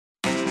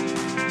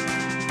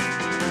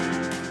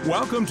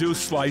Welcome to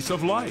Slice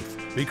of Life.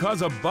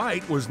 Because a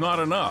bite was not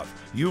enough,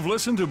 you've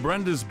listened to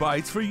Brenda's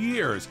Bites for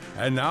years,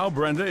 and now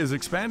Brenda is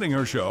expanding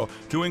her show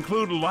to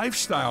include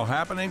lifestyle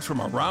happenings from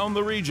around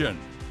the region.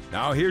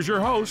 Now here's your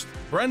host,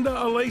 Brenda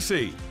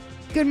Alesi.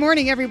 Good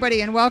morning, everybody,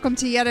 and welcome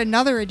to yet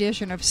another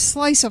edition of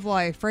Slice of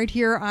Life right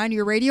here on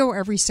your radio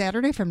every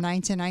Saturday from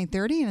 9 to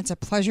 9:30, and it's a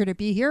pleasure to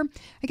be here.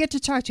 I get to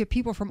talk to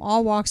people from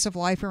all walks of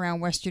life around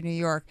Western New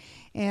York,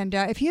 and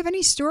if you have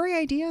any story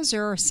ideas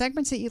or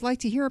segments that you'd like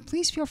to hear,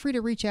 please feel free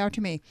to reach out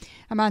to me.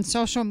 I'm on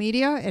social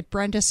media at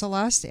Brenda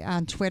Celeste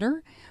on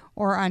Twitter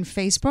or on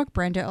Facebook,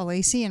 Brenda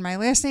Alesi, and my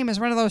last name is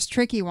one of those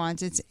tricky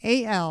ones. It's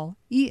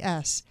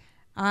A-L-E-S.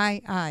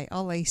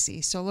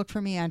 Alesi. So look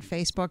for me on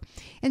Facebook.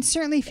 And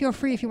certainly feel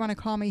free if you want to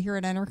call me here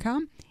at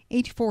Entercom,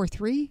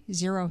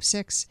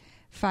 843-0651,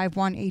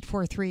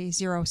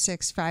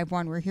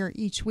 843-0651. We're here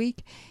each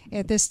week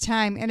at this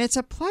time. And it's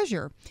a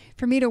pleasure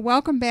for me to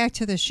welcome back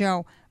to the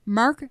show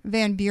Mark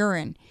Van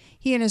Buren.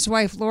 He and his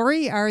wife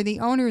Lori are the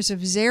owners of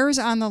Zares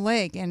on the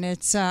Lake, and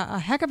it's a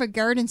heck of a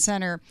garden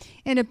center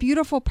in a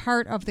beautiful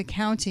part of the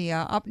county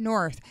up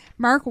north.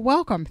 Mark,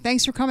 welcome.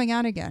 Thanks for coming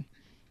on again.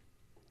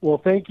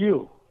 Well, thank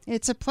you.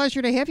 It's a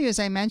pleasure to have you, as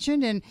I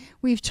mentioned, and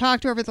we've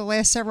talked over the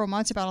last several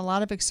months about a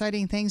lot of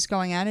exciting things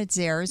going on at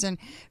Zares. And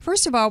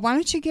first of all, why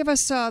don't you give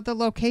us the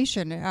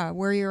location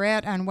where you're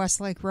at on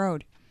Westlake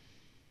Road?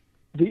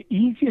 The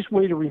easiest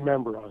way to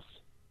remember us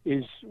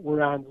is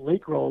we're on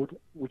Lake Road,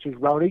 which is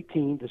Route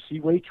 18, the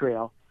Seaway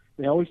Trail.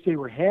 They always say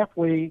we're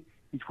halfway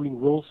between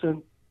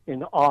Wilson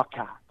and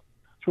Alcott.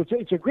 So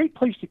it's a great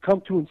place to come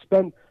to and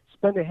spend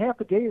a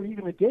half a day or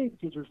even a day,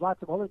 because there's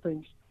lots of other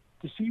things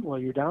to see while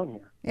you're down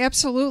here.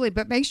 Absolutely,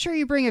 but make sure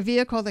you bring a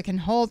vehicle that can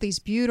hold these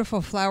beautiful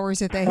flowers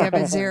that they have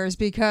at Zares,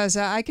 because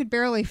I could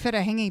barely fit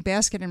a hanging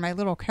basket in my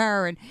little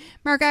car. And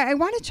Mark, I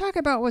want to talk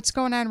about what's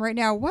going on right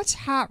now. What's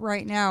hot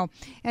right now?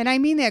 And I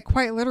mean that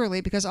quite literally,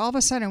 because all of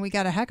a sudden we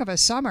got a heck of a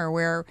summer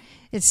where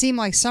it seemed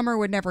like summer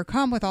would never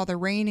come with all the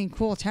rain and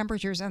cool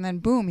temperatures, and then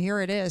boom, here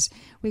it is.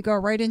 We go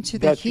right into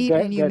the heat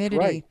and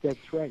humidity.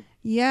 That's right.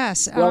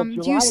 Yes. Well,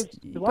 July is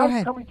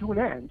coming to an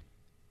end,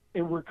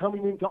 and we're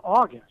coming into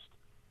August.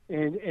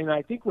 And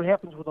I think what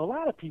happens with a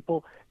lot of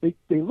people, they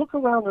look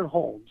around their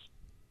homes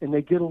and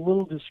they get a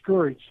little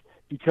discouraged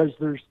because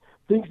there's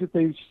things that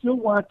they still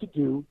want to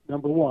do,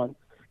 number one,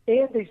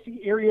 and they see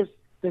areas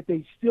that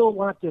they still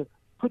want to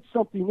put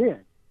something in.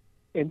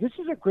 And this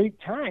is a great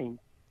time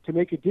to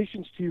make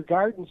additions to your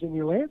gardens and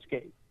your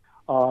landscape.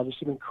 There's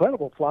some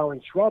incredible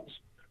flowering shrubs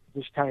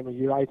this time of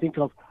year. I think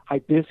of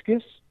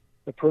hibiscus,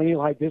 the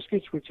perennial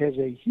hibiscus, which has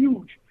a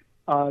huge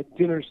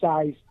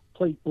dinner-sized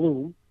plate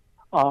bloom.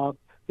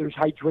 There's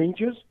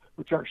hydrangeas,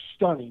 which are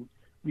stunning.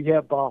 We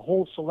have a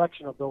whole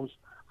selection of those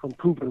from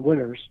proven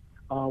winners,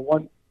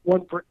 one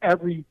for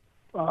every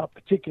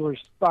particular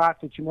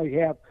spot that you might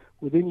have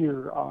within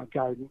your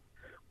garden.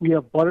 We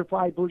have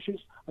butterfly bushes.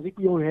 I think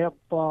we only have,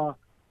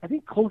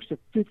 close to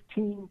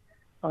 15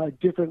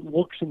 different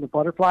looks in the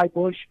butterfly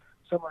bush.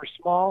 Some are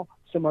small,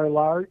 some are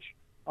large,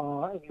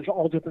 and there's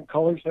all different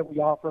colors that we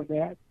offer in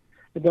that.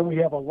 And then we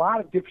have a lot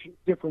of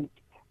different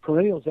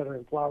perennials that are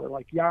in flower,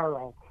 like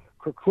yarrow,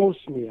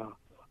 crocosmia,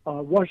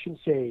 Russian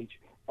sage,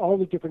 all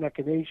the different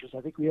echinaceas.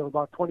 I think we have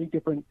about 20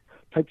 different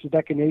types of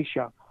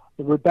echinacea.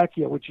 The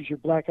Rebecca, which is your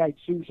black-eyed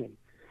Susan.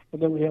 And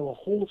then we have a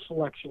whole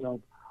selection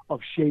of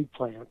shade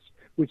plants,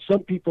 which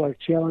some people are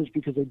challenged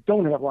because they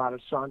don't have a lot of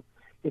sun.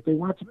 If they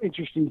want some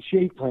interesting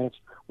shade plants,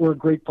 we're a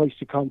great place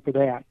to come for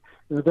that.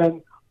 And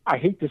then, I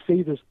hate to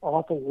say this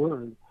awful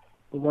word,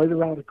 but right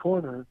around the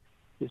corner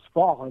is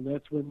fall, and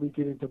that's when we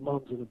get into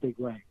mums in a big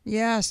way.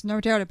 Yes, no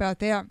doubt about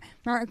that.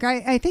 Mark,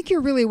 I think you're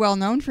really well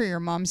known for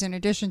your mums, in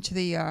addition to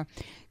the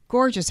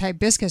gorgeous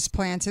hibiscus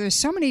plants. There's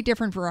so many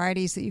different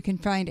varieties that you can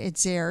find at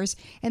Zares,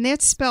 and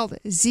that's spelled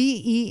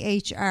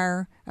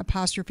Z-E-H-R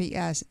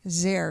 ''S,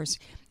 Zares.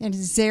 And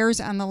it's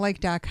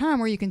zaresonTheLake.com,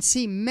 where you can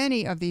see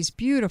many of these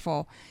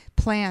beautiful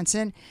plants.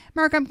 And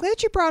Mark, I'm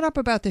glad you brought up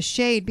about the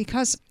shade,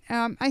 because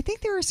I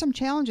think there are some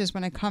challenges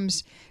when it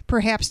comes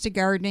perhaps to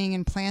gardening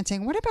and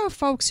planting. What about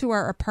folks who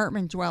are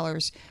apartment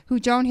dwellers who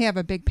don't have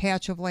a big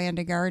patch of land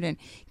to garden?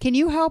 Can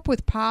you help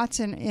with pots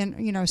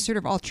and sort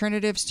of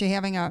alternatives to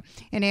having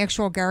an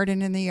actual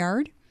garden in the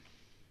yard?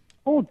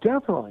 Oh,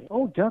 definitely.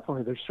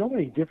 There's so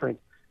many different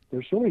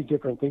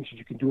things that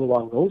you can do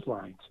along those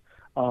lines.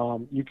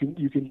 You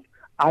can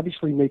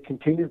obviously make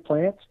container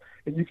plants,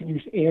 and you can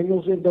use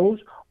annuals in those,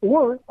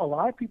 or a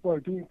lot of people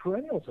are doing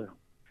perennials in them,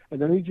 and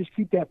then you just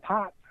keep that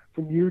pot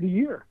from year to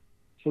year.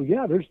 So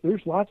yeah, there's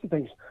lots of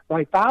things.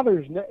 My father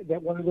is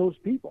that one of those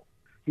people.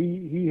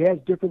 He has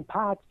different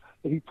pots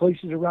that he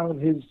places around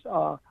his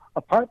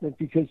apartment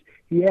because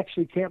he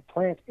actually can't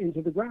plant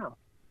into the ground.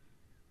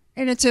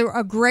 And it's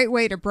a great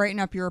way to brighten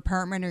up your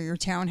apartment or your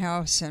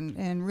townhouse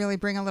and really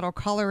bring a little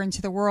color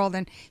into the world.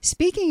 And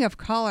speaking of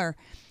color,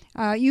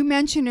 you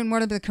mentioned in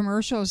one of the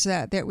commercials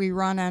that we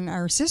run on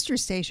our sister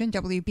station,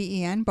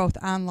 WBEN, both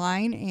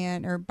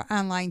online or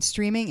online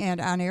streaming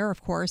and on air,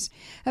 of course,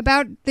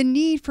 about the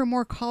need for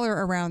more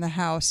color around the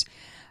house.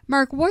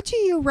 Mark, what do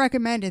you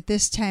recommend at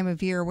this time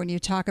of year when you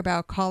talk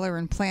about color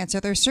and plants? Are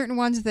there certain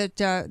ones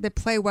that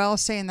play well,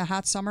 say, in the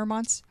hot summer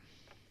months?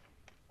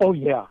 Oh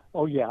yeah.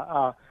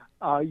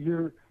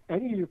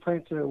 Any of your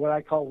plants that are what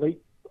I call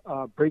late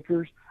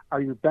breakers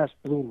are your best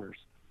bloomers,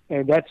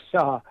 and that's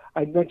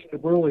I mentioned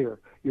them earlier.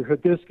 Your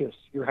hibiscus,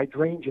 your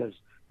hydrangeas,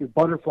 your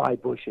butterfly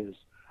bushes.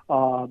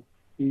 Within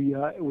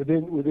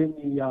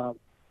the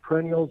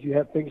perennials, you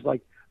have things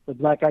like the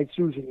black-eyed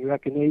Susan, your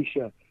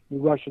echinacea,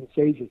 your Russian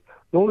sages.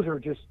 Those are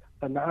just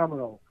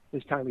phenomenal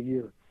this time of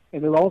year,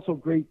 and they're also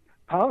great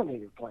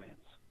pollinator plants.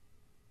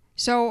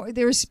 So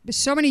there's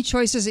so many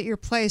choices at your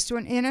place.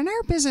 And in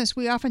our business,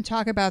 we often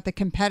talk about the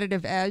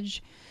competitive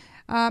edge.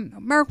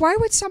 Mark, why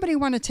would somebody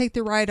want to take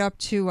the ride up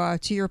to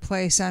your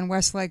place on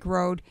Westlake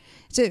Road?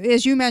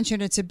 As you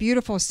mentioned, it's a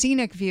beautiful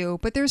scenic view,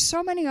 but there's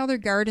so many other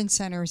garden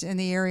centers in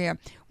the area.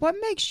 What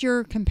makes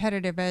your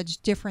competitive edge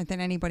different than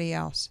anybody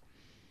else?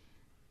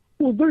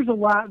 Well, there's a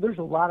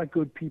lot of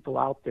good people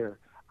out there.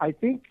 I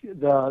think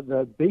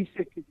the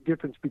basic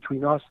difference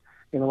between us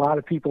and a lot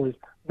of people is,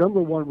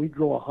 number one, we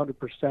grow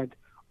 100%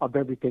 of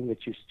everything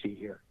that you see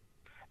here.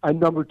 And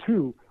number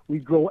two, we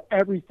grow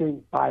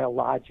everything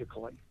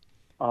biologically.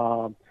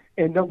 And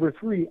number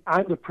three,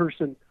 I'm the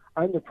person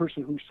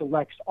who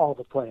selects all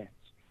the plants.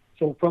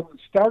 So from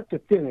start to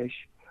finish,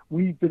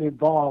 we've been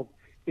involved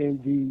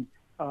in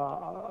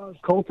the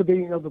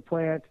cultivating of the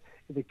plant,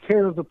 the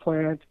care of the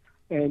plant,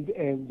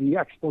 and the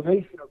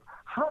explanation of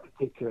how to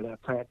take care of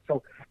that plant.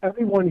 So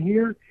everyone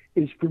here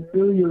is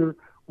familiar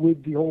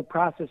with the whole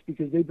process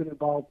because they've been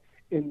involved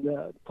in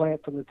the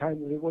plant from the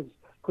time that it was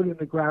put in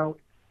the ground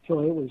till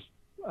it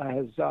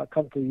has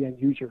come to the end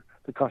user,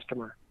 the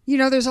customer. You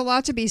know, there's a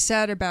lot to be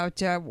said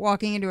about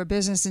walking into a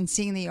business and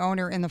seeing the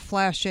owner in the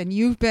flesh, and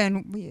you've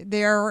been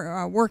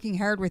there working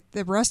hard with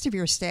the rest of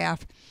your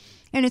staff,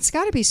 and it's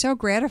got to be so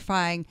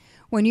gratifying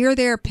when you're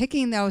there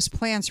picking those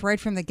plants right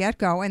from the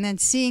get-go and then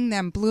seeing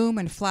them bloom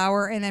and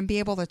flower and then be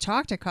able to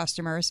talk to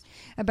customers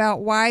about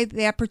why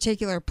that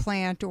particular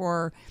plant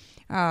or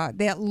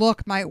that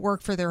look might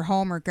work for their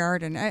home or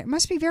garden. It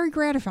must be very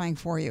gratifying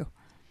for you.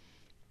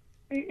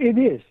 It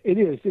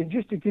is. And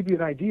just to give you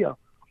an idea,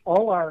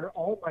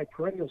 all my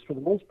perennials, for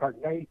the most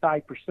part,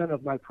 95%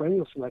 of my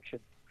perennial selection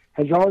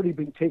has already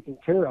been taken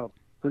care of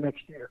for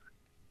next year.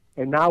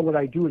 And now what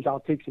I do is I'll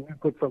take some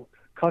input from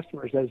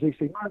customers as they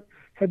say, Mark,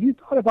 have you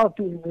thought about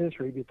doing this,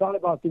 or have you thought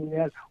about doing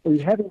that, or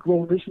you haven't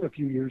grown this in a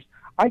few years?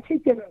 I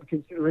take that into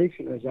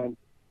consideration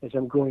as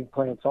I'm growing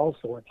plants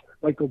also. And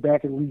I might go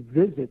back and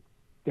revisit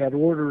that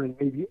order and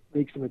maybe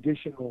make some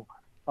additional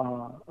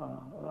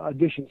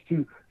additions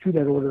to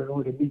that order in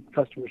order to meet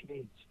customers'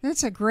 needs.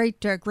 That's a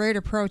great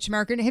approach,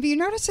 Mark. And have you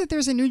noticed that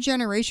there's a new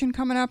generation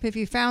coming up? Have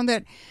you found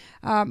that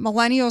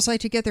millennials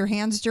like to get their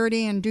hands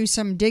dirty and do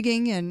some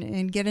digging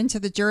and get into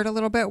the dirt a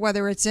little bit,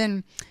 whether it's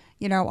in,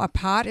 a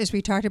pot, as we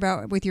talked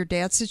about with your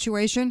dad's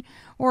situation,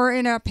 or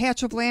in a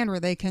patch of land where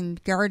they can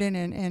garden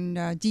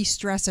and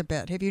de-stress a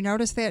bit? Have you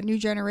noticed that new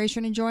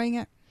generation enjoying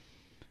it?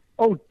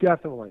 Oh,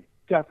 definitely.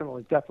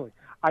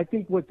 I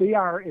think what they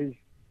are is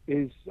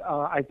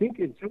I think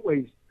in some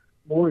ways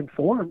more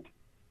informed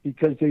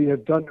because they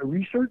have done the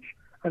research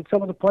on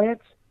some of the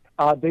plants.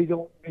 They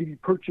don't maybe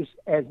purchase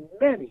as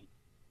many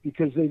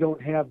because they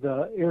don't have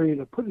the area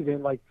to put it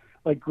in like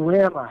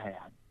grandma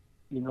had,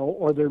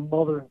 or their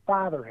mother and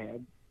father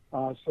had.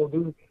 So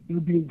they're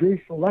being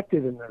very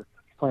selective in their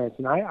plants,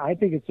 and I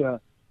think it's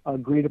a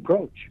great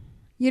approach.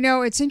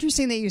 It's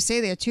interesting that you say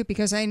that, too,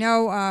 because I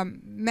know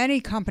many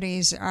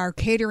companies are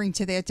catering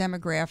to that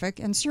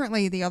demographic and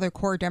certainly the other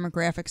core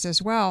demographics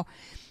as well.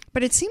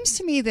 But it seems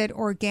to me that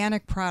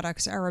organic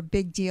products are a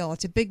big deal.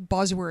 It's a big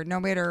buzzword, no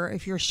matter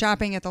if you're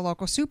shopping at the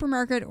local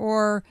supermarket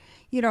or,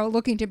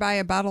 looking to buy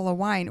a bottle of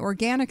wine.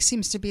 Organic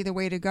seems to be the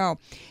way to go.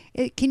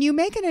 Can you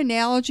make an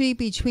analogy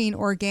between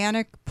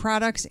organic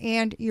products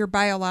and your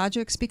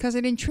biologics? Because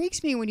it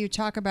intrigues me when you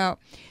talk about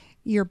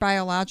your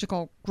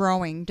biological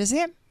growing. Does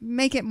that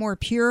make it more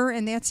pure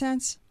in that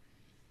sense?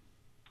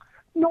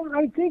 No,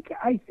 I think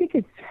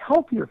it's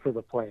healthier for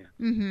the plant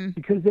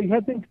because they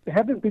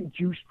haven't been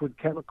juiced with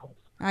chemicals.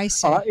 I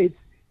see.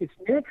 It's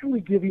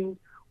naturally giving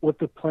what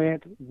the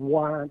plant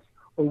wants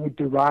or would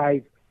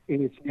derive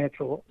in its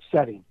natural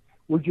setting.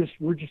 We're just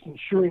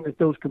ensuring that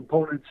those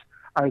components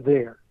are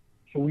there.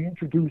 So we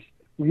introduce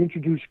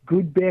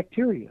good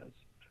bacteria.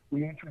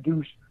 We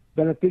introduce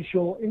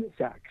beneficial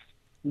insects.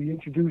 We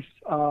introduce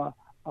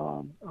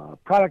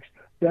products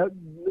that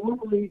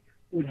normally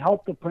would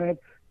help the plant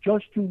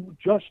just to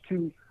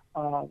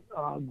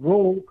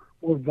grow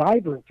more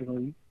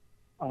vibrantly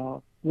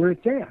where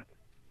it's at.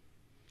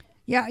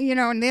 Yeah,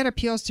 and that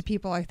appeals to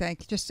people, I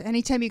think. Just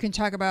anytime you can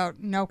talk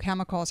about no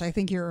chemicals, I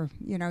think you're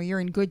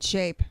in good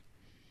shape.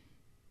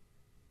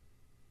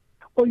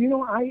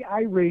 Well,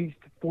 I raised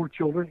 4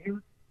 children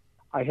here.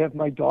 I have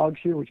my dogs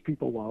here, which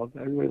people love.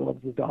 Everybody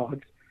loves the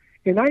dogs.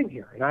 And I'm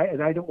here,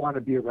 and I don't want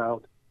to be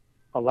around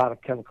a lot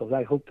of chemicals.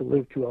 I hope to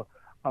live to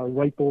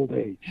ripe old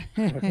age.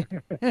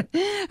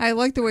 I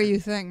like the way you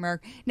think,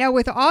 Mark. Now,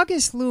 with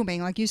August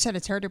looming, like you said,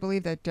 it's hard to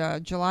believe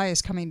that July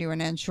is coming to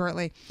an end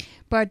shortly.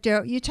 But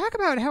you talk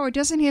about how it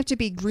doesn't have to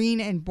be green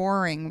and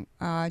boring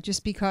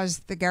just because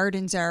the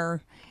gardens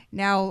are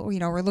now,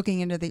 we're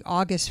looking into the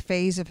August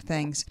phase of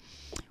things.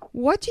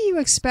 What do you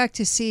expect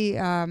to see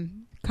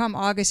come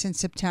August and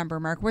September,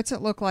 Mark? What's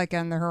it look like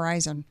on the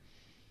horizon?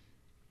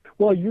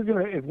 Well,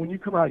 when you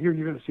come out here,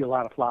 you're going to see a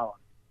lot of flowering.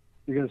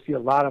 You're going to see a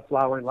lot of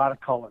flowering, a lot of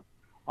color.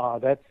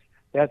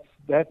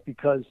 That's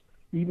because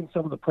even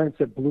some of the plants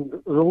that bloomed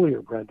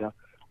earlier, Brenda,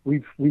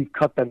 we've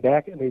cut them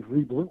back and they've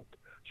rebloomed.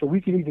 So we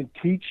can even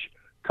teach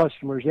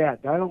customers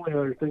that not only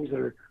are there things that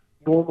are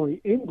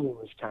normally in bloom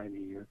this time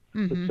of year,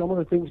 but some of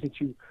the things that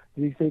you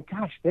think,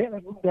 gosh,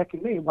 that bloomed back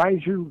in May. Why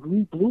is yours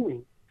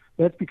reblooming?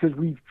 That's because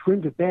we've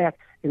trimmed it back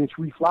and it's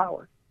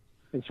reflowered.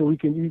 And so we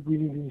need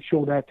to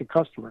show that to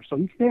customers. So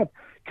you can have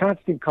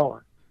constant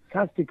color.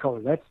 That's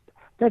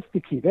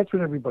the key. That's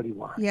what everybody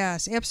wants.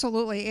 Yes,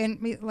 absolutely.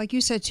 And like you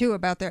said, too,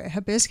 about the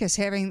hibiscus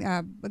having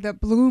the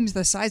blooms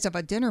the size of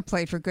a dinner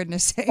plate, for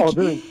goodness sake. Oh,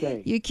 they're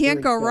insane. You can't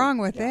go wrong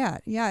with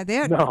that. Yeah,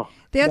 No,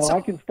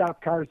 I can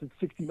stop cars at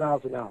 60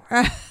 miles an hour.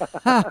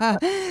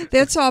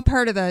 That's all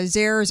part of the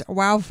Zayre's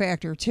wow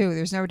factor, too.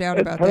 There's no doubt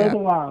about that. It's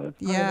part of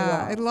the wow.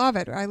 Yeah, I love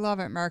it. I love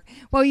it, Mark.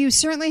 Well, you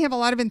certainly have a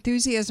lot of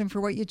enthusiasm for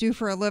what you do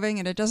for a living,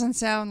 and it doesn't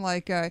sound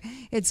like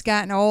it's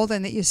gotten old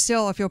and that you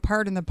still, if you'll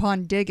pardon the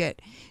pun, dig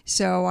it.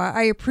 So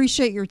I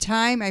appreciate your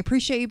time. I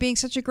appreciate you being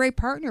such a great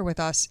partner with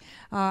us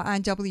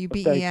on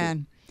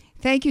WBEN.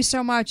 Thank you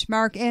so much,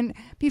 Mark. And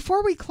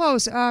before we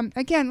close,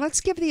 again, let's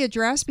give the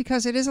address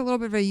because it is a little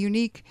bit of a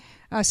unique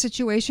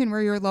situation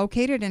where you're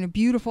located in a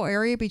beautiful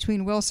area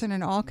between Wilson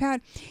and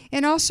Alcott.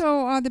 And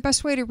also the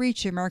best way to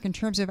reach you, Mark, in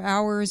terms of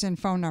hours and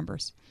phone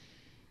numbers.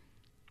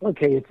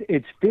 Okay,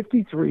 it's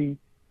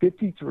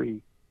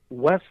 5353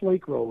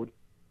 Westlake Road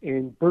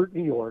in Burt,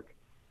 New York,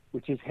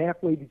 which is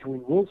halfway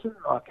between Wilson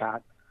and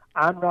Alcott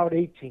on Route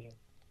 18,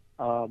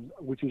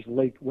 which is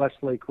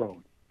Westlake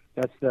Road.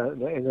 That's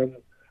and then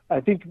I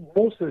think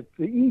most of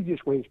the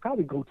easiest way is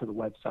probably go to the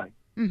website,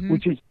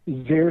 which is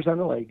Zehrs on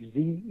the Lake,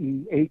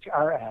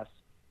 ZEHRS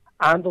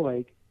on the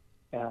Lake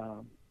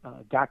 .com,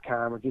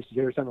 or just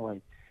Zehrs on the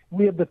Lake.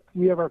 We have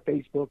our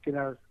Facebook and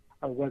our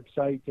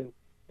website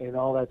and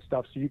all that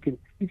stuff, so you can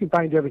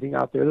find everything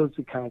out there. Those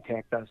who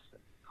contact us,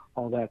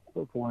 all that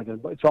for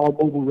them. But it's all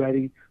mobile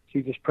ready, so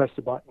you just press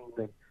the button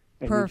and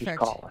perfect. You just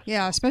call us.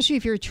 Yeah, especially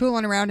if you're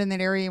tooling around in that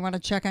area, you want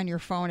to check on your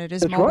phone. It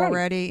is That's mobile right.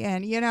 ready,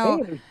 and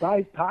there's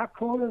buy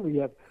popcorn, and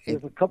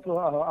there's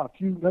a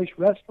few nice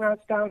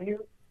restaurants down here.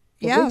 So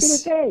yes, make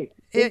it a day.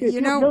 If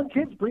you have young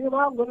kids, bring them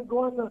out, let them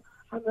go on the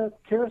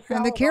carousel.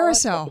 On the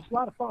carousel. It's a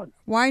lot of fun.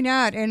 Why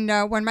not? And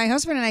when my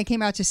husband and I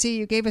came out to see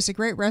you, gave us a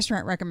great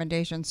restaurant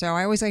recommendation. So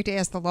I always like to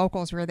ask the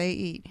locals where they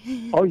eat.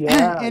 Oh,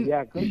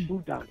 yeah. Great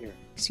food down here.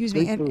 Excuse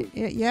me.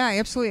 Yeah,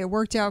 absolutely. It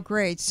worked out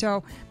great.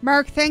 So,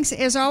 Mark, thanks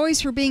as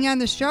always for being on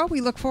the show.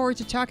 We look forward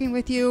to talking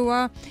with you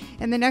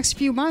in the next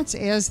few months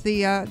as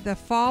the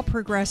fall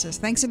progresses.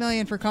 Thanks a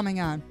million for coming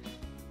on.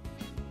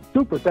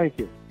 Super. Thank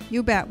you.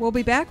 You bet. We'll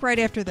be back right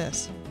after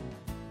this.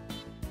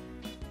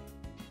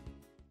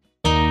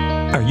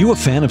 Are you a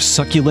fan of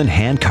succulent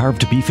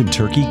hand-carved beef and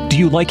turkey? Do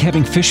you like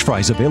having fish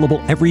fries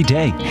available every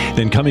day?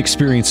 Then come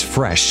experience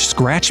fresh,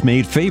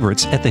 scratch-made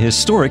favorites at the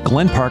historic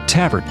Glen Park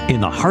Tavern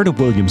in the heart of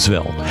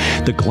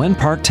Williamsville. The Glen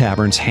Park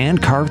Tavern's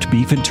hand-carved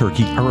beef and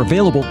turkey are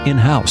available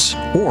in-house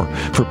or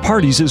for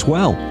parties as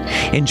well.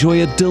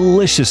 Enjoy a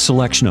delicious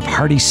selection of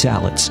hearty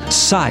salads,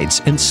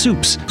 sides, and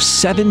soups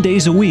 7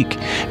 days a week.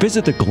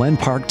 Visit the Glen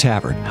Park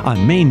Tavern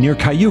on Main near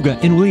Cayuga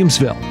in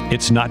Williamsville.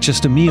 It's not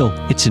just a meal,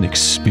 it's an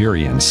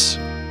experience.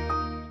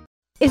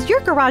 Is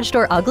your garage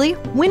door ugly?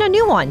 Win a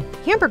new one.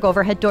 Hamburg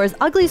Overhead Doors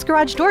Ugliest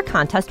Garage Door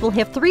Contest will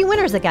have 3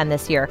 winners again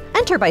this year.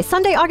 Enter by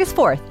Sunday, August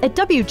 4th at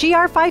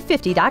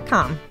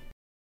WGR550.com.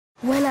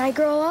 When I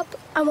grow up,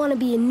 I want to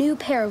be a new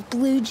pair of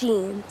blue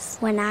jeans.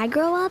 When I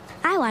grow up,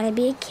 I want to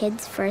be a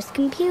kid's first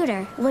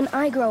computer. When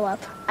I grow up,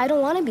 I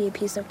don't want to be a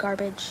piece of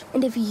garbage.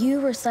 And if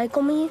you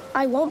recycle me,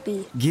 I won't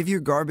be. Give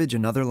your garbage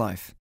another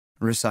life.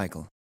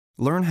 Recycle.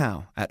 Learn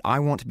how at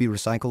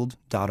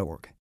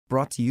iwanttoberecycled.org.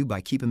 Brought to you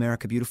by Keep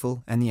America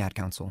Beautiful and the Ad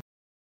Council.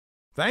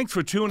 Thanks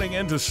for tuning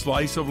in to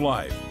Slice of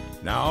Life.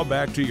 Now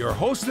back to your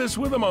hostess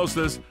with the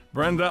mostest,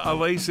 Brenda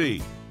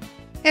Alesi.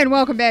 And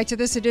welcome back to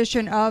this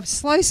edition of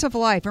Slice of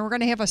Life. And we're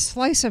going to have a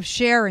slice of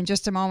share in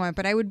just a moment.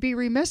 But I would be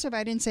remiss if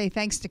I didn't say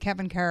thanks to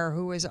Kevin Carr,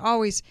 who is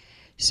always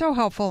so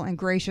helpful and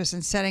gracious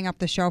in setting up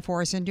the show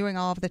for us and doing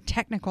all of the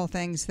technical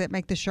things that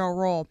make the show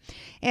roll.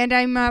 And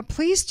I'm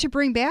pleased to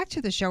bring back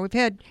to the show, we've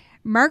had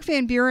Mark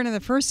Van Buren in the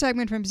first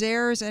segment from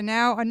Zehrs, and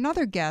now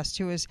another guest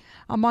who is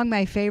among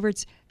my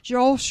favorites,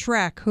 Joel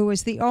Schreck, who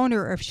is the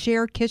owner of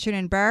Share Kitchen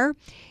and Bar.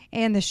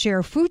 and the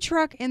Share food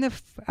truck, and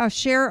the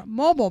Share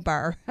mobile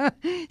bar.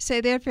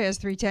 Say that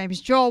fast 3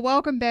 times. Joel,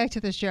 welcome back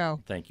to the show.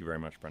 Thank you very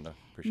much, Brenda.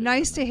 Appreciate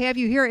Nice to have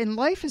you here. And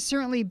life is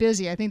certainly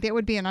busy. I think that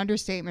would be an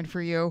understatement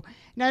for you.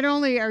 Not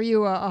only are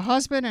you a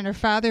husband and a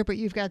father, but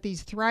you've got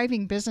these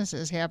thriving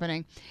businesses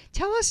happening.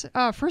 Tell us,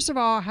 first of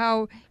all,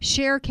 how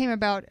Share came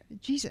about.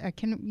 Geez,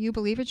 can you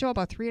believe it, Joel?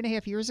 About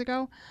 3.5 years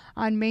ago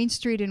on Main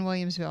Street in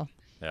Williamsville.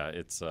 Yeah,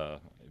 it's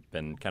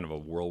been kind of a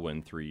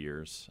whirlwind 3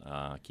 years,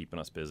 keeping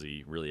us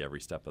busy really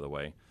every step of the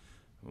way.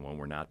 And when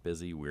we're not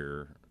busy,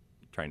 we're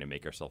trying to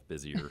make ourselves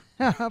busier.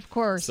 Of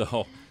course.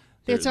 So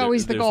it's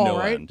always the goal, no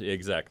right? End.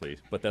 Exactly.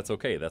 But that's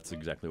okay. That's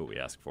exactly what we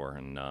ask for,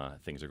 and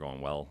things are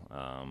going well.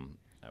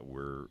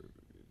 We're,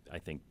 I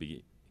think,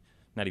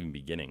 not even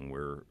beginning.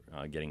 We're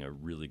getting a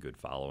really good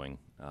following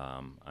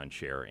on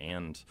Share,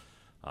 and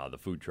the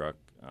food truck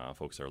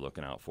folks are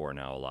looking out for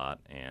now a lot,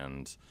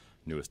 and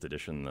newest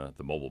addition,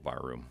 the mobile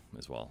bar room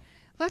as well.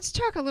 Let's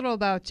talk a little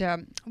about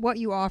what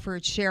you offer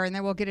at Share, and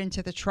then we'll get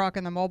into the truck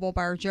and the mobile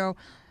bar.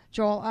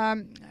 Joel,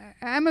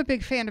 I'm a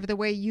big fan of the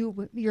way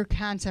your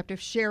concept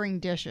of sharing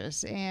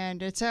dishes,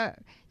 and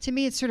to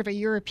me it's sort of a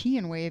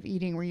European way of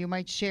eating, where you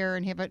might share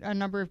and have a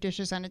number of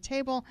dishes on a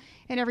table,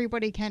 and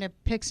everybody kind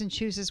of picks and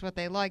chooses what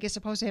they like, as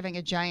opposed to having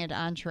a giant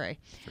entree.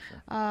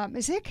 Sure.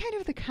 Is that kind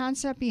of the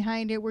concept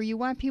behind it, where you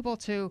want people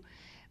to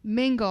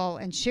mingle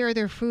and share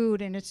their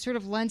food, and it sort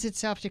of lends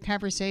itself to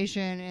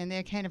conversation and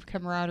that kind of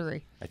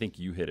camaraderie? I think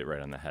you hit it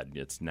right on the head.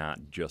 It's not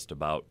just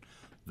about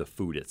the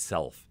food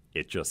itself.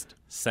 It just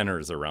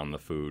centers around the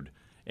food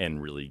and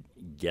really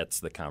gets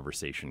the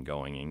conversation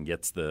going and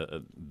gets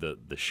the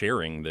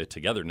sharing, the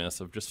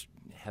togetherness of just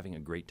having a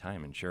great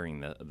time and sharing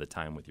the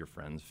time with your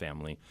friends,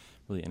 family,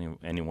 really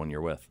anyone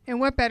you're with.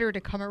 And what better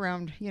to come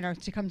around,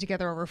 to come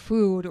together over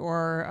food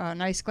or a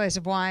nice glass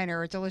of wine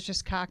or a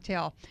delicious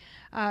cocktail.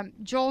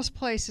 Joel's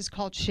place is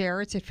called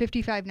Share. It's at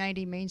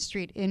 5590 Main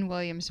Street in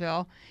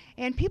Williamsville.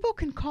 And people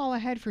can call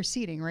ahead for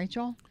seating, right,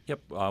 Joel?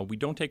 Yep. We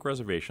don't take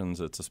reservations.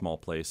 It's a small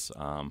place.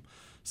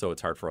 So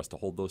it's hard for us to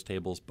hold those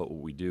tables, but what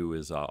we do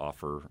is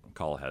offer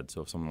call ahead.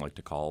 So if someone would like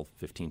to call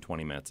 15,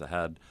 20 minutes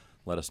ahead,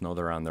 let us know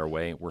they're on their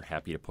way. We're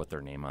happy to put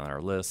their name on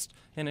our list,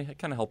 and it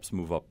kind of helps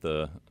move up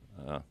the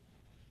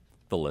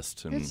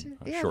list and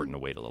shorten the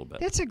wait a little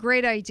bit. That's a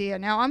great idea.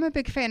 Now, I'm a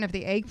big fan of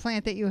the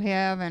eggplant that you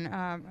have, and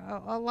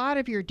a lot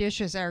of your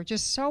dishes are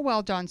just so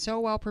well done, so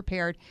well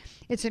prepared.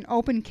 It's an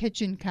open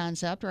kitchen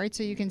concept, right?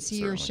 So you can see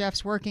your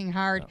chefs working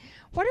hard. Yeah.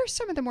 What are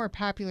some of the more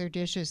popular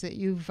dishes that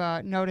you've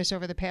noticed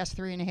over the past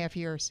 3.5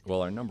 years?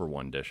 Well, our number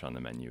one dish on the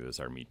menu is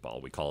our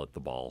meatball. We call it the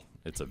ball.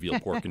 It's a veal,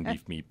 pork, and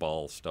beef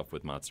meatball stuffed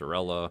with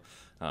mozzarella,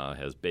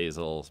 has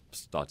basil,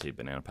 sauteed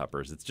banana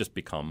peppers. It's just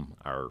become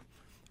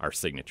our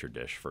signature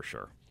dish for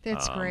sure.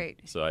 That's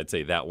great. So I'd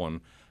say that one,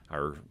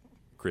 our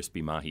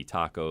crispy mahi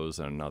tacos,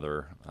 and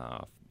another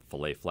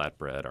filet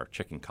flatbread, our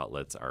chicken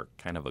cutlets are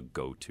kind of a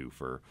go-to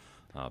for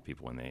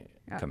people when they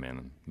come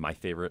in. My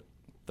favorite,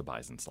 the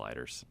bison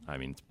sliders. I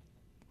mean,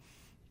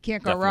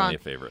 can't go wrong.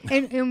 Definitely a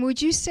favorite. And would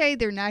you say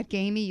they're not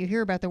gamey? You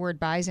hear about the word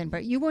bison,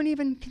 but you won't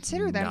even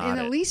consider them in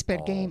the least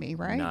bit gamey,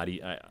 right?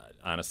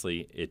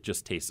 Honestly, it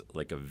just tastes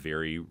like a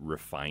very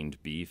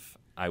refined beef,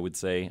 I would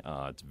say.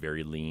 It's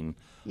very lean.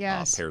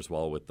 Yes. Pairs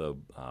well with the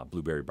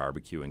blueberry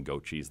barbecue and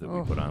goat cheese that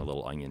we put on a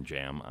little onion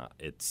jam.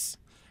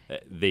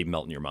 They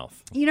melt in your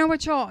mouth. You know what,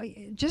 Joel?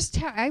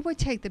 I would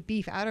take the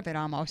beef out of it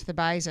almost, the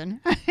bison,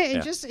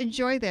 and just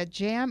enjoy that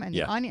jam and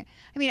the onion.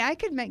 I mean, I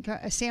could make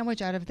a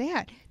sandwich out of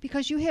that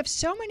because you have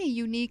so many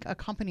unique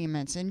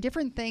accompaniments and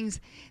different things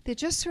that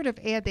just sort of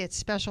add that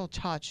special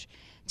touch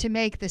to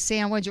make the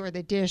sandwich or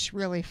the dish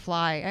really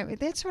fly. I mean,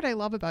 that's what I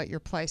love about your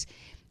place.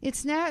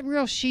 It's not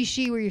real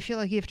shishi where you feel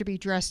like you have to be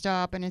dressed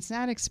up, and it's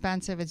not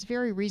expensive. It's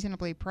very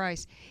reasonably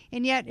priced,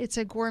 and yet it's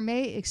a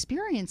gourmet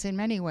experience in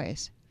many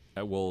ways.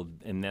 Well,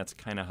 and that's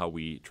kind of how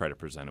we try to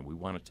present it. We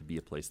want it to be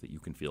a place that you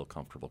can feel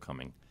comfortable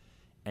coming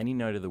any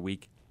night of the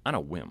week on a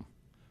whim.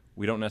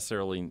 We don't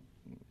necessarily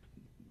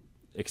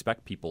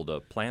expect people to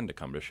plan to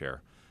come to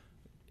Share.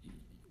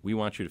 We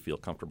want you to feel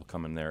comfortable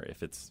coming there.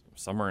 If it's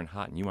summer and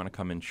hot and you want to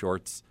come in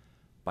shorts,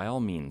 by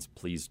all means,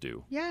 please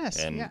do. Yes.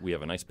 And we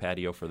have a nice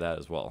patio for that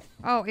as well.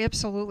 Oh,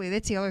 absolutely.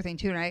 That's the other thing,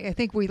 too. And I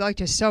think we like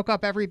to soak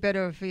up every bit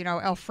of,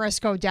 al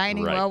fresco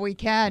dining while we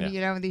can,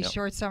 in these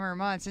short summer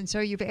months. And so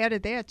you've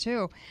added that,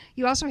 too.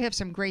 You also have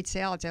some great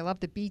salads. I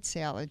love the beet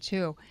salad,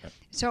 too. Yep.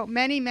 So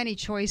many, many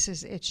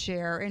choices at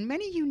Share and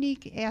many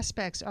unique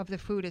aspects of the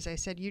food. As I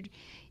said,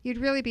 you'd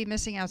really be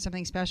missing out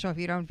something special if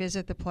you don't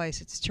visit the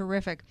place. It's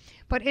terrific.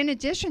 But in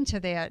addition to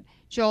that,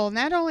 Joel,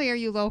 not only are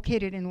you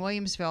located in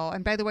Williamsville,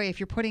 and by the way, if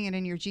you're putting it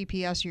in your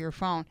GPS or your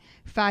phone,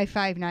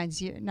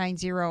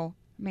 5590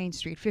 Main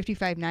Street,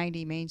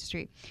 5590 Main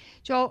Street.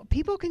 Joel,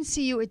 people can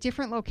see you at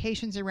different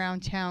locations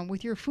around town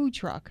with your food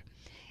truck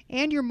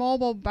and your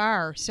mobile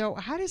bar. So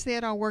how does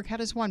that all work? How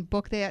does one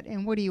book that,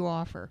 and what do you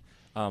offer?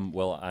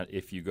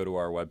 If you go to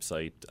our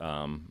website,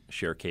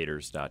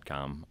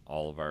 sharecaters.com,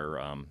 all of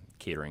our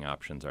catering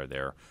options are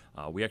there.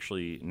 We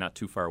actually, not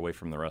too far away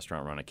from the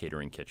restaurant, run a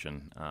catering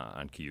kitchen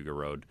on Cayuga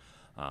Road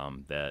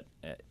that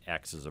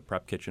acts as a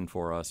prep kitchen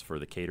for us for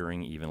the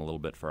catering, even a little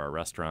bit for our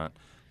restaurant.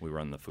 We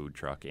run the food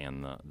truck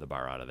and the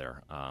bar out of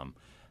there.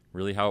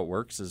 Really how it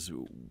works is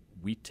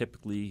we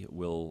typically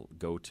will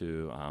go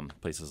to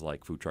places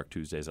like Food Truck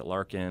Tuesdays at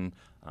Larkin.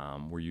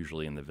 We're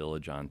usually in the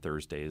Village on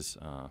Thursdays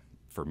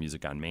for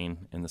Music on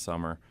Main in the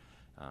summer.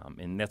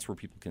 And that's where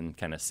people can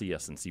kind of see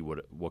us and see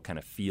what kind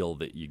of feel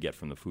that you get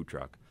from the food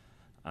truck.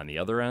 On the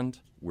other end,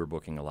 we're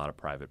booking a lot of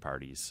private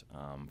parties,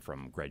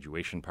 from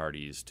graduation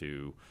parties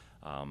to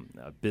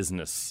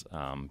business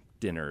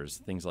dinners,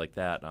 things like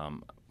that.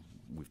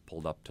 We've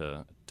pulled up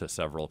to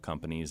several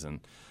companies, and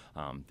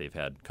they've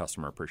had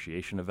customer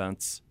appreciation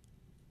events,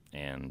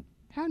 and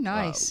how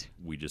nice.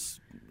 We just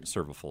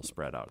serve a full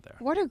spread out there.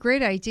 What a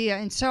great idea.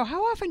 And so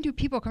how often do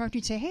people come up to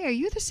you and say, hey, are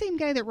you the same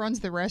guy that runs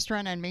the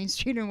restaurant on Main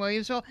Street in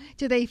Williamsville?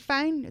 Do they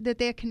find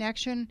that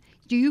connection,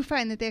 do you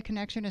find that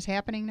connection is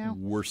happening now?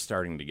 We're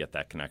starting to get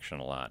that connection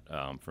a lot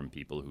from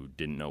people who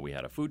didn't know we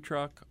had a food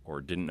truck or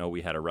didn't know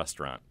we had a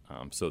restaurant.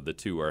 So the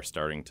two are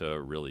starting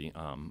to really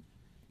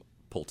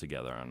pull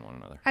together on one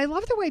another. I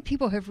love the way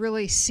people have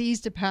really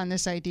seized upon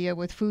this idea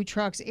with food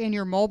trucks and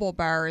your mobile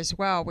bar as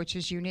well, which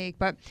is unique.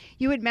 But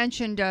you had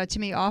mentioned to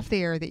me off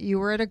the air that you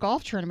were at a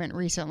golf tournament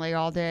recently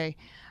all day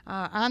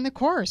on the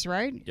course,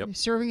 right? Yep.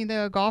 Serving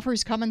the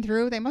golfers coming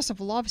through. They must have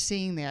loved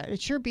seeing that.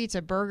 It sure beats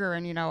a burger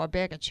and, a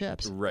bag of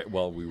chips. Right.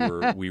 Well,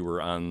 we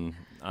were on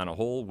a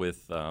hole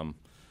with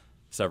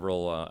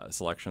several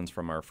selections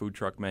from our food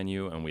truck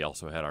menu, and we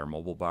also had our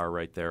mobile bar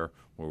right there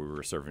where we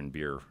were serving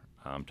beer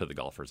to the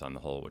golfers on the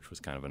hole, which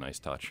was kind of a nice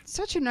touch.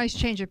 Such a nice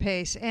change of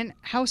pace. And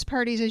house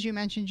parties, as you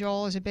mentioned,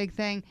 Joel, is a big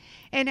thing.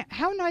 And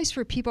how nice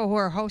for people who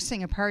are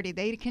hosting a party.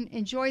 They can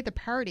enjoy the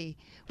party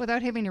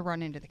without having to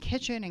run into the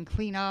kitchen and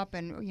clean up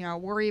and,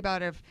 worry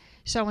about if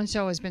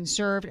so-and-so has been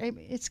served.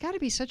 It's got to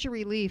be such a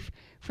relief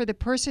for the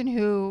person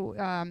who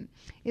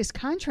is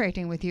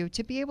contracting with you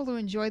to be able to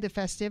enjoy the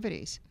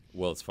festivities.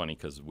 Well, it's funny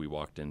because we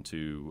walked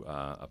into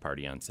a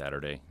party on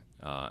Saturday,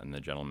 and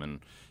the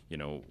gentleman,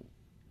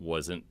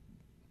 wasn't.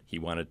 He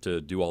wanted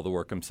to do all the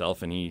work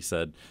himself, and he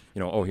said,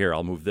 oh, here,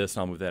 I'll move this,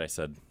 I'll move that. I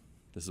said,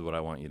 this is what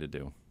I want you to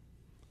do.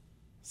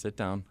 Sit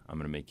down. I'm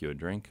going to make you a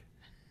drink.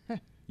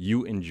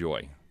 You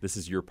enjoy. This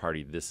is your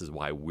party. This is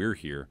why we're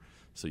here,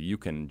 so you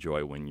can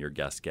enjoy when your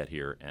guests get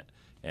here.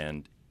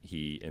 And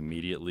he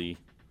immediately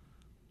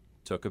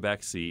took a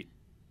back seat,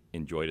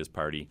 enjoyed his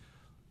party,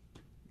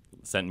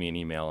 sent me an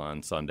email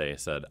on Sunday,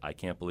 said, I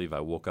can't believe I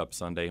woke up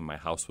Sunday. My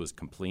house was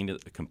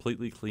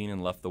completely clean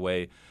and left the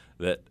way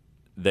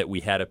that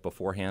we had it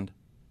beforehand,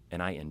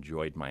 and I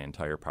enjoyed my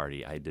entire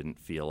party. I didn't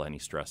feel any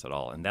stress at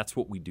all, and that's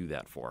what we do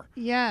that for.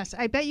 Yes,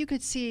 I bet you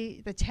could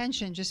see the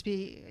tension just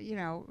be,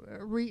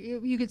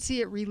 you could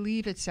see it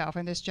relieve itself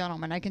in this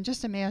gentleman. I can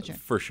just imagine.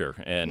 For sure,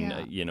 and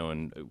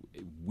and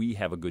we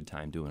have a good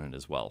time doing it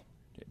as well.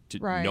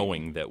 Right.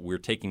 Knowing that we're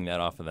taking that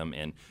off of them,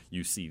 and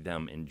you see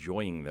them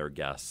enjoying their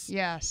guests.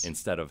 Yes.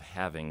 Instead of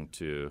having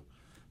to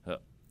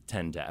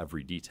tend to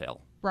every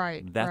detail.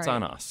 Right. That's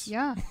on us.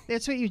 Yeah,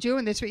 that's what you do,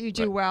 and that's what you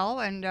do well,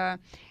 and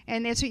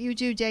that's what you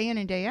do day in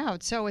and day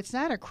out. So it's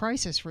not a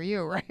crisis for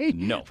you, right?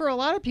 No. For a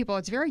lot of people,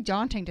 it's very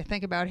daunting to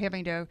think about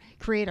having to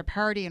create a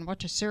party and what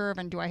to serve,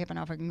 and do I have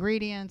enough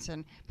ingredients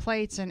and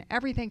plates and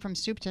everything from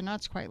soup to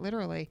nuts, quite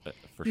literally.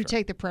 You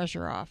take the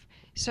pressure off.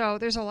 So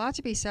there's a lot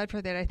to be said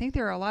for that. I think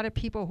there are a lot of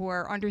people who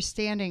are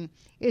understanding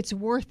it's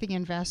worth the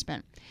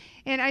investment.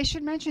 And I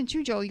should mention,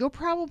 too, Joel, you'll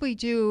probably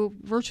do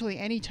virtually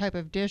any type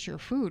of dish or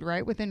food,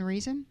 right, within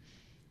reason?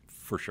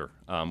 For sure.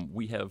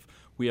 We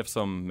have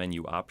some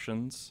menu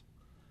options,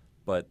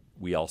 but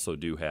we also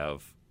do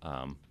have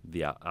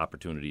the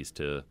opportunities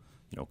to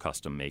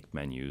custom make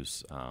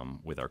menus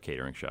with our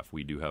catering chef.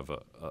 We do have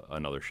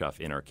another chef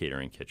in our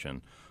catering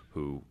kitchen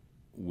who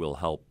will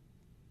help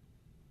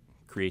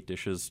create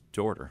dishes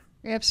to order.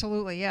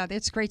 Absolutely, yeah.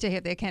 That's great to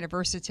have that kind of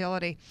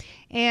versatility.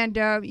 And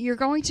you're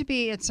going to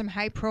be at some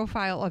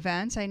high-profile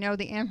events. I know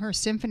the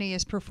Amherst Symphony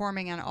is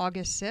performing on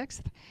August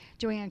 6th,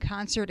 doing a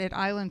concert at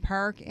Island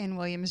Park in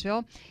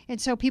Williamsville. And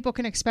so people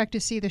can expect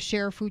to see the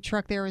Share food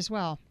truck there as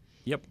well.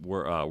 Yep,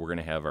 we're going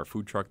to have our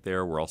food truck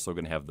there. We're also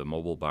going to have the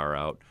mobile bar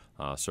out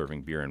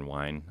serving beer and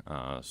wine.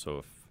 So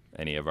if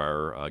any of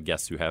our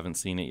guests who haven't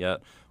seen it yet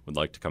would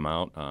like to come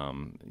out,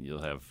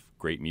 you'll have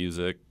great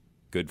music,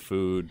 good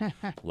food,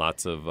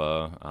 lots of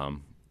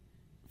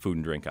food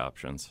and drink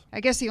options. I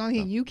guess the only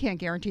thing you can't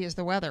guarantee is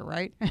the weather,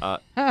 right?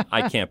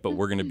 I can't, but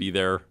we're going to be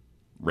there,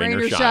 rain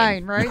or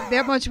shine, right?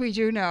 That much we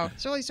do know.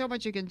 There's only so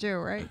much you can do,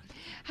 right?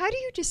 How do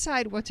you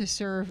decide what to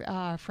serve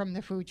from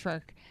the food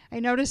truck? I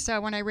noticed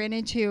when I ran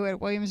into you at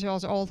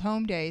Williamsville's Old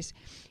Home Days,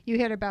 you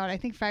had about, I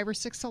think, 5 or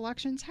 6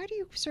 selections. How do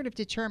you sort of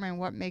determine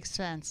what makes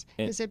sense?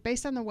 Is it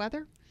based on the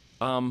weather?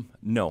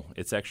 No,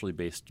 it's actually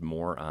based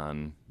more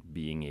on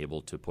being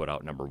able to put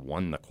out, number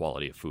one, the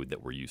quality of food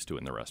that we're used to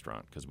in the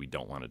restaurant, because we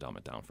don't want to dumb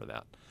it down for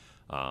that.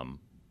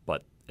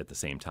 But at the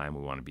same time,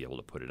 we want to be able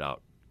to put it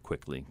out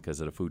quickly,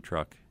 because at a food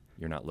truck,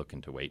 you're not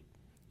looking to wait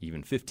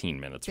even 15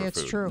 minutes for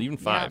That's food. true. Even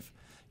 5.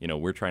 You know,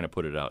 we're trying to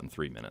put it out in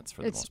 3 minutes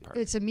for the most part.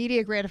 It's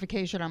immediate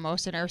gratification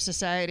almost in our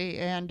society.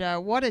 And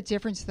what a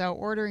difference, though,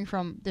 ordering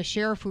from the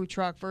Share food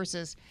truck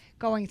versus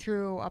going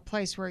through a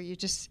place where you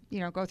just,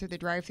 go through the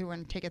drive-thru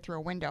and take it through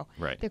a window.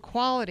 Right. The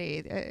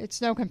quality,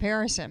 it's no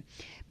comparison.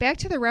 Back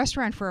to the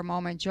restaurant for a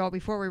moment, Joel,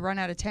 before we run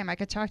out of time. I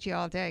could talk to you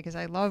all day because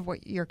I love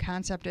what your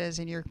concept is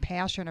and your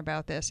passion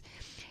about this.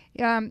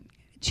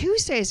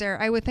 Tuesdays are,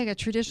 I would think, a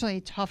traditionally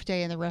tough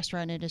day in the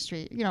restaurant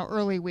industry,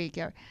 early week.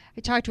 I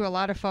talk to a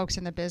lot of folks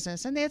in the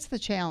business, and that's the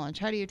challenge.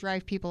 How do you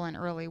drive people in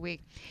early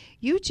week?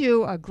 You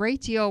do a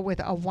great deal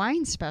with a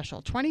wine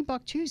special,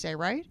 $20 Tuesday,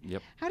 right?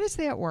 Yep. How does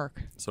that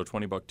work? So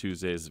 $20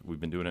 Tuesdays, we've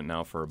been doing it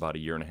now for about a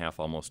year and a half,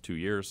 almost 2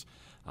 years.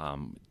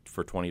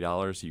 For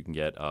 $20, you can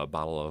get a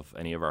bottle of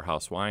any of our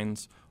house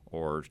wines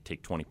or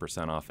take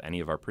 20% off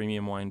any of our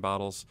premium wine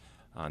bottles.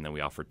 And then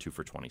we offer 2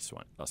 for $20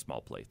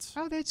 small plates.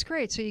 Oh, that's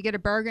great. So you get a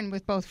bargain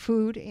with both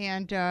food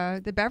and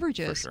the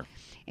beverages. For sure.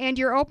 And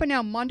you're open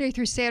now Monday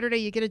through Saturday.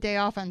 You get a day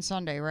off on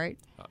Sunday, right?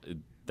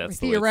 That's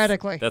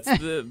theoretically.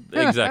 Exactly.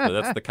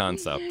 That's the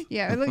concept.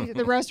 Yeah,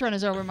 the restaurant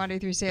is open Monday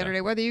through Saturday.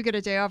 Yeah. Whether you get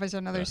a day off is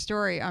another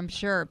story, I'm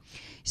sure.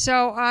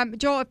 So,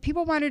 Joel, if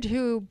people wanted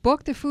to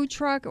book the food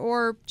truck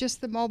or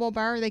just the mobile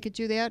bar, they could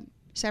do that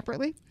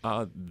separately?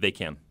 They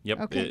can.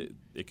 Yep. Okay.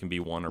 It can be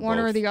one or both. One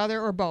or the other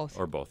or both?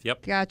 Or both,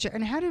 yep. Gotcha.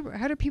 And how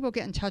do people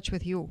get in touch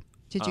with you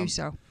to do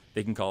so?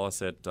 They can call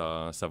us at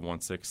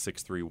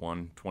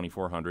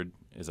 716-631-2400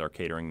 is our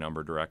catering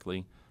number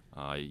directly.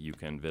 You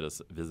can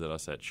visit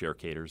us at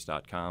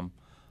sharecaters.com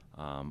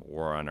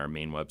or on our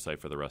main website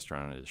for the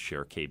restaurant is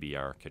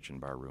ShareKBR Kitchen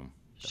Bar Room.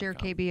 Share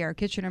KBR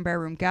Kitchen and Bar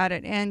Room. Got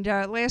it. And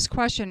last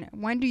question,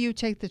 when do you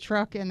take the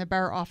truck and the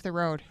bar off the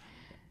road?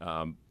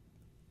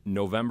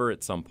 November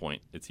at some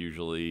point. It's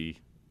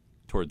usually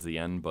towards the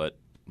end, but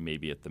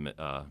maybe at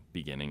the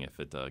beginning if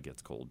it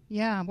gets cold.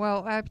 Yeah,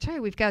 well, I'll tell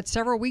you, we've got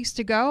several weeks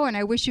to go, and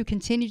I wish you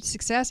continued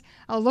success.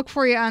 I'll look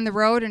for you on the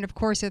road and, of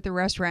course, at the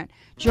restaurant.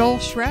 Joel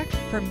Schreck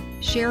from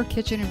Share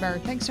Kitchen and Bar.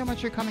 Thanks so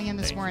much for coming in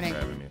this morning.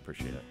 Thanks for having me.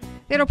 Appreciate it.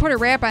 That'll put a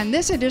wrap on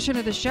this edition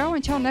of the show.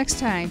 Until next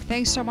time,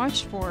 thanks so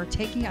much for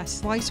taking a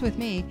slice with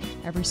me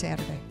every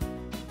Saturday.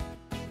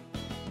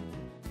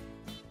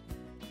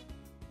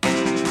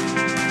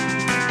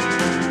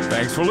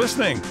 Thanks for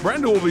listening.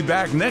 Brenda will be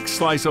back next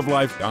Slice of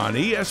Life on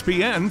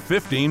ESPN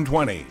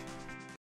 1520.